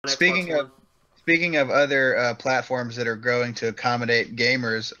Xbox Speaking of One. speaking of other platforms that are growing to accommodate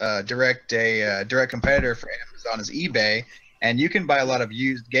gamers, direct competitor for Amazon is eBay, and you can buy a lot of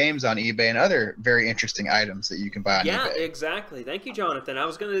used games on eBay and other very interesting items that you can buy on Yeah, eBay. exactly. Thank you, Jonathan. I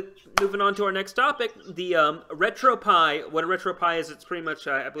was going to moving on to our next topic. The RetroPie. What a RetroPie is, it's pretty much,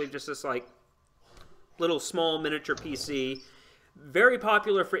 I believe, just this like little small miniature PC. Very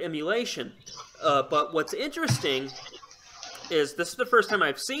popular for emulation. But what's interesting is this is the first time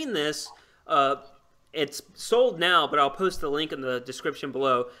I've seen this. It's sold now, but I'll post the link in the description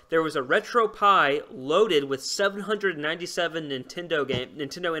below. There was a RetroPie loaded with 797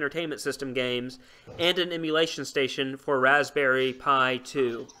 Nintendo Entertainment System games, and an emulation station for Raspberry Pi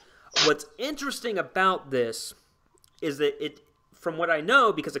 2. What's interesting about this is that from what I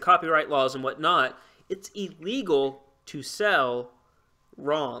know, because of copyright laws and whatnot, it's illegal to sell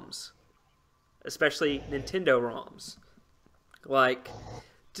ROMs, especially Nintendo ROMs. Like,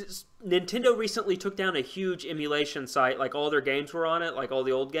 Nintendo recently took down a huge emulation site. Like, all their games were on it, like all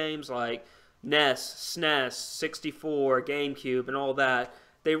the old games, like NES, SNES, 64, GameCube, and all that.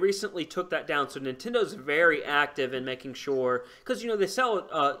 They recently took that down, so Nintendo's very active in making sure, because they sell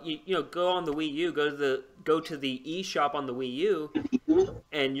go on the Wii U, go to the eShop on the Wii U,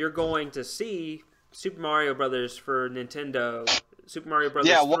 and you're going to see Super Mario Brothers for Nintendo, Super Mario Brothers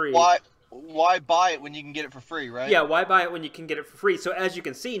Yeah, 3. why buy it when you can get it for free, right? Yeah, why buy it when you can get it for free? So as you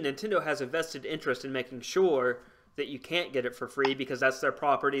can see, Nintendo has a vested interest in making sure that you can't get it for free because that's their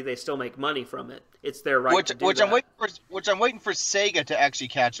property. They still make money from it. It's their right to do which that. I'm waiting for Sega to actually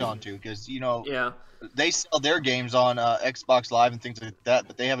catch on to, because Yeah, they sell their games on Xbox Live and things like that,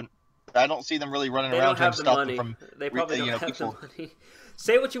 but they haven't. I don't see them really running they around don't trying have to the stop money. them from They probably don't have people. the money.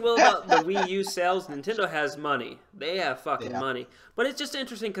 Say what you will about the Wii U sales, Nintendo has money. They have fucking money. But it's just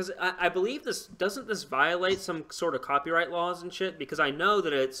interesting because I believe this doesn't this violate some sort of copyright laws and shit? Because I know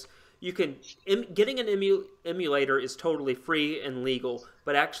that getting an emulator is totally free and legal,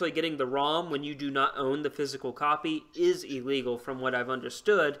 but actually getting the ROM when you do not own the physical copy is illegal, from what I've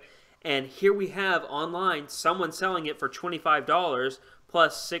understood. And here we have online someone selling it for $25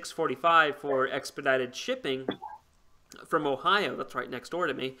 plus $6.45 for expedited shipping from Ohio. That's right next door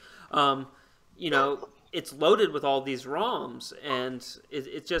to me. It's loaded with all these ROMs, and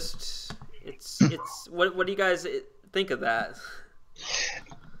it's what do you guys think of that?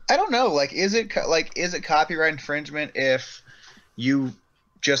 I don't know. Is it copyright infringement if you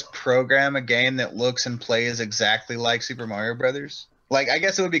just program a game that looks and plays exactly like Super Mario Brothers? Like, I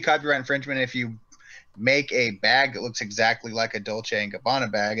guess it would be copyright infringement if you make a bag that looks exactly like a Dolce and Gabbana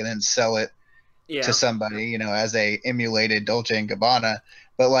bag and then sell it to somebody, as a emulated Dolce and Gabbana.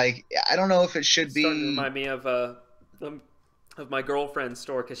 But I don't know if it should It's be. starting to remind me of my girlfriend's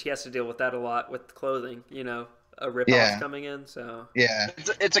store because she has to deal with that a lot with clothing. Rip-offs coming in. So yeah,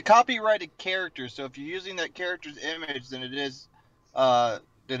 it's a copyrighted character, so if you're using that character's image, then it is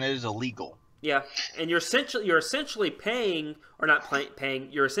illegal. Yeah, and you're essentially paying, or not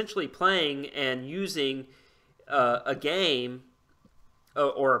paying. You're essentially playing and using a game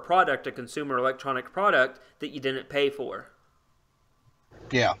or a product, a consumer electronic product that you didn't pay for.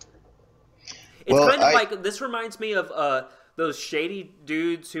 Yeah. It's kind of like, this reminds me of those shady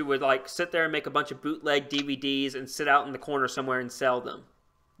dudes who would sit there and make a bunch of bootleg DVDs and sit out in the corner somewhere and sell them.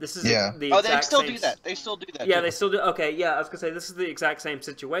 This is the exact they still same... do that. They still do that. Yeah, too. they still do. Okay, yeah, I was gonna say this is the exact same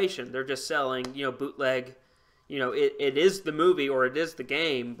situation. They're just selling, bootleg. It is the movie or it is the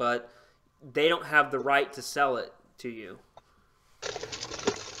game, but they don't have the right to sell it to you.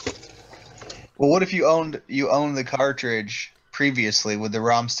 Well, what if you owned the cartridge previously? Would the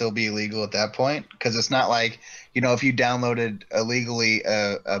ROM still be illegal at that point? Because it's not like, if you downloaded illegally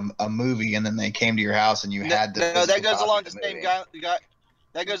a movie and then they came to your house and you had the that goes along the same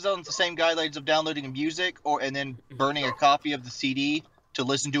that goes on the same guidelines of downloading music and then burning a copy of the CD to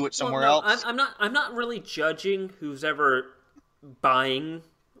listen to it somewhere else. I'm not really judging who's ever buying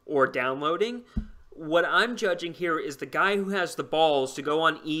or downloading. What I'm judging here is the guy who has the balls to go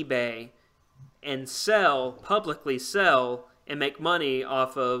on eBay and publicly sell, and make money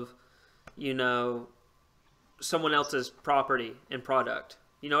off of, someone else's property and product.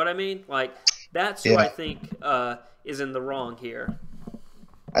 You know what I mean? That's who I think is in the wrong here.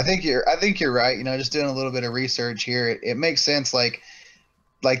 I think you're right. Just doing a little bit of research here, it makes sense. Like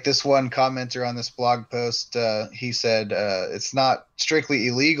this one commenter on this blog post, he said it's not strictly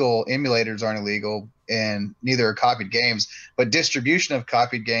illegal. Emulators aren't illegal, and neither are copied games. But distribution of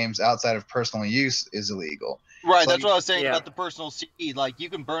copied games outside of personal use is illegal. Right, that's what I was saying about the personal CD. Like, you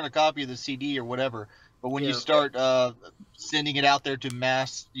can burn a copy of the CD or whatever, but when you start sending it out there to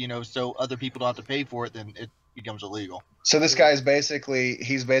mass, so other people don't have to pay for it, then becomes illegal. So this guy's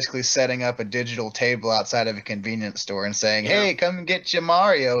he's basically setting up a digital table outside of a convenience store and saying, "Hey, come get your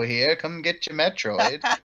Mario here. Come get your Metroid."